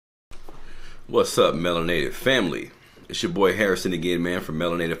What's up, Melanated family? It's your boy Harrison again, man, from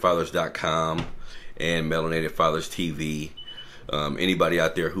MelanatedFathers.com and Melanated Fathers TV. Anybody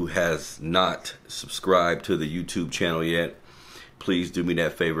out there who has not subscribed to the YouTube channel yet, please do me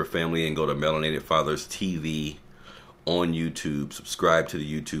that favor, family, and go to Melanated Fathers TV on YouTube. Subscribe to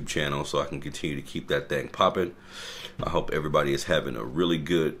the YouTube channel so I can continue to keep that thing popping. I hope everybody is having a really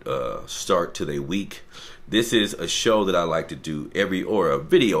good start to their week. This is a show that I like to do a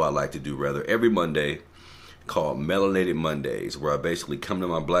video I like to do rather every Monday called Melanated Mondays, where I basically come to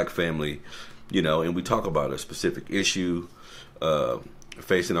my black family, and we talk about a specific issue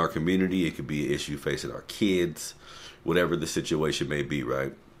facing our community. It could be an issue facing our kids, whatever the situation may be,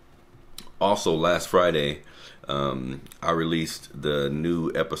 right? Also, last Friday, I released the new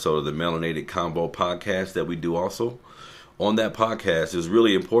episode of the Melanated Combo podcast that we do also. On that podcast, is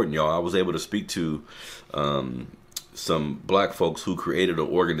really important, y'all. I was able to speak to some black folks who created an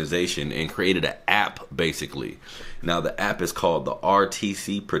organization and created an app, basically. Now, the app is called the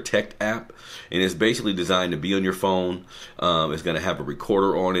RTC Protect app, and it's basically designed to be on your phone. It's going to have a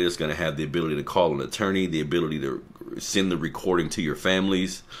recorder on it. It's going to have the ability to call an attorney, the ability to send the recording to your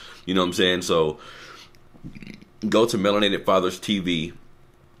families. You know what I'm saying? So go to Melanated Fathers TV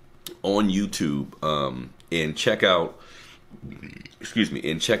on YouTube and check out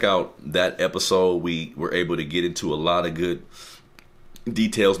that episode. We were able to get into a lot of good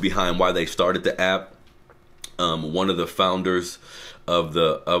details behind why they started the app. One of the founders of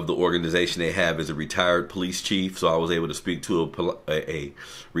the organization they have is a retired police chief, so I was able to speak to a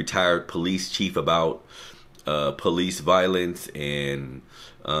retired police chief about police violence and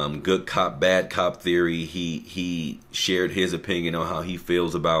good cop, bad cop theory. He shared his opinion on how he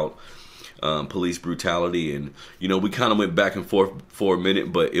feels about police brutality, and we kind of went back and forth for a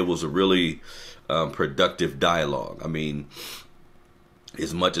minute, but it was a really productive dialogue. I mean,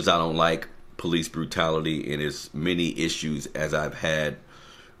 as much as I don't like police brutality and as many issues as I've had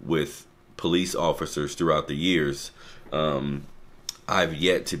with police officers throughout the years, I've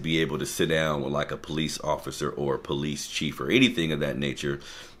yet to be able to sit down with like a police officer or a police chief or anything of that nature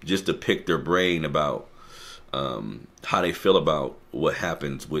just to pick their brain about how they feel about what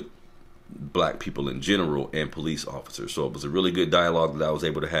happens with black people in general and police officers. So it was a really good dialogue that I was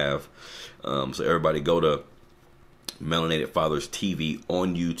able to have. So everybody go to Melanated Fathers TV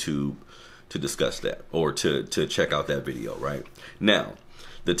on YouTube to discuss that, or to check out that video. Right now,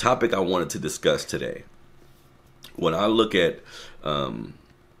 the topic I wanted to discuss today, when I look at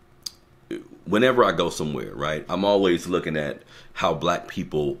whenever I go somewhere, right, I'm always looking at how black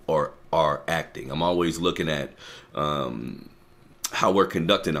people are acting. I'm always looking at how we're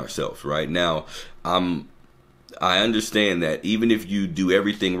conducting ourselves. Right now, I understand that even if you do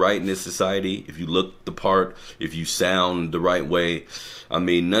everything right in this society, if you look the part, if you sound the right way, I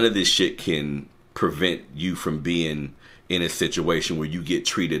mean, none of this shit can prevent you from being in a situation where you get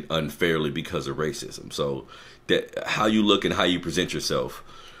treated unfairly because of racism. So that how you look and how you present yourself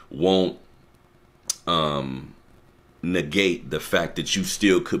won't negate the fact that you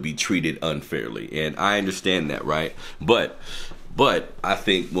still could be treated unfairly. And I understand that, right? But I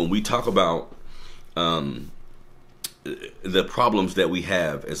think when we talk about the problems that we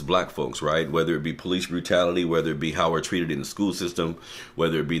have as black folks, right, whether it be police brutality, whether it be how we're treated in the school system,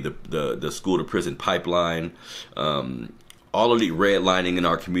 whether it be the school to prison pipeline, all of the redlining in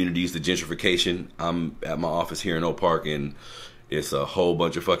our communities, the gentrification. I'm at my office here in Oak Park, and it's a whole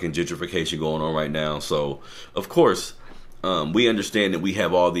bunch of fucking gentrification going on right now. So of course, we understand that we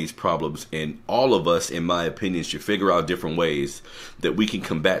have all these problems, and all of us, in my opinion, should figure out different ways that we can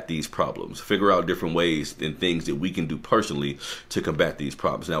combat these problems, figure out different ways and things that we can do personally to combat these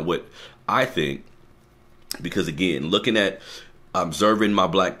problems. Now, what I think, because again, looking at observing my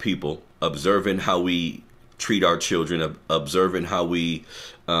black people, observing how we treat our children, observing how we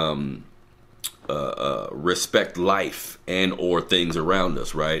respect life and or things around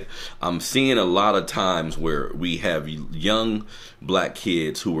us, right? I'm seeing a lot of times where we have young black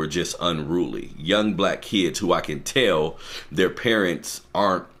kids who are just unruly, young black kids who I can tell their parents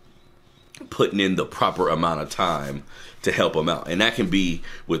aren't putting in the proper amount of time to help them out. And that can be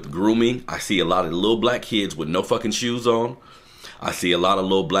with grooming. I see a lot of little black kids with no fucking shoes on. I see a lot of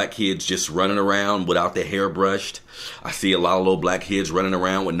little black kids just running around without their hair brushed. I see a lot of little black kids running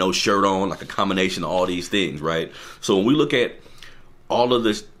around with no shirt on, like a combination of all these things, right? So when we look at all of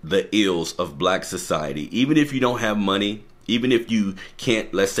the ills of black society, even if you don't have money, even if you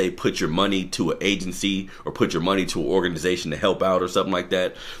can't, let's say, put your money to an agency or put your money to an organization to help out or something like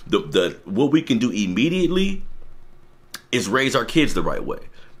that, what we can do immediately is raise our kids the right way.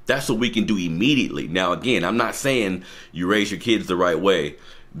 That's what we can do immediately. Now, again, I'm not saying you raise your kids the right way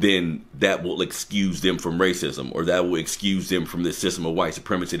then that will excuse them from racism, or that will excuse them from the system of white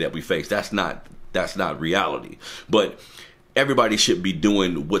supremacy that we face. That's not reality. But everybody should be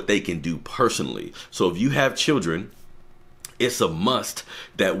doing what they can do personally. So if you have children, it's a must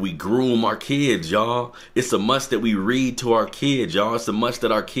that we groom our kids, y'all. It's a must that we read to our kids, y'all. It's a must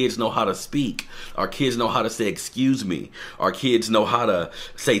that our kids know how to speak. Our kids know how to say, excuse me. Our kids know how to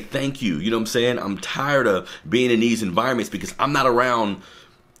say thank you. You know what I'm saying? I'm tired of being in these environments because I'm not around,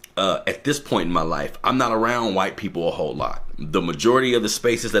 at this point in my life, I'm not around white people a whole lot. The majority of the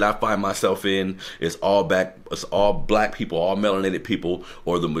spaces that I find myself in is all black people, all melanated people,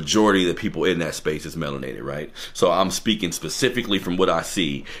 or the majority of the people in that space is melanated, right? So I'm speaking specifically from what I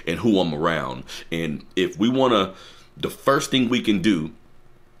see and who I'm around. And if we want to, the first thing we can do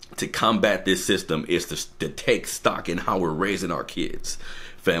to combat this system is to take stock in how we're raising our kids.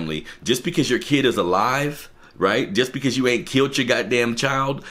 Family, just because your kid is alive, right? Just because you ain't killed your goddamn child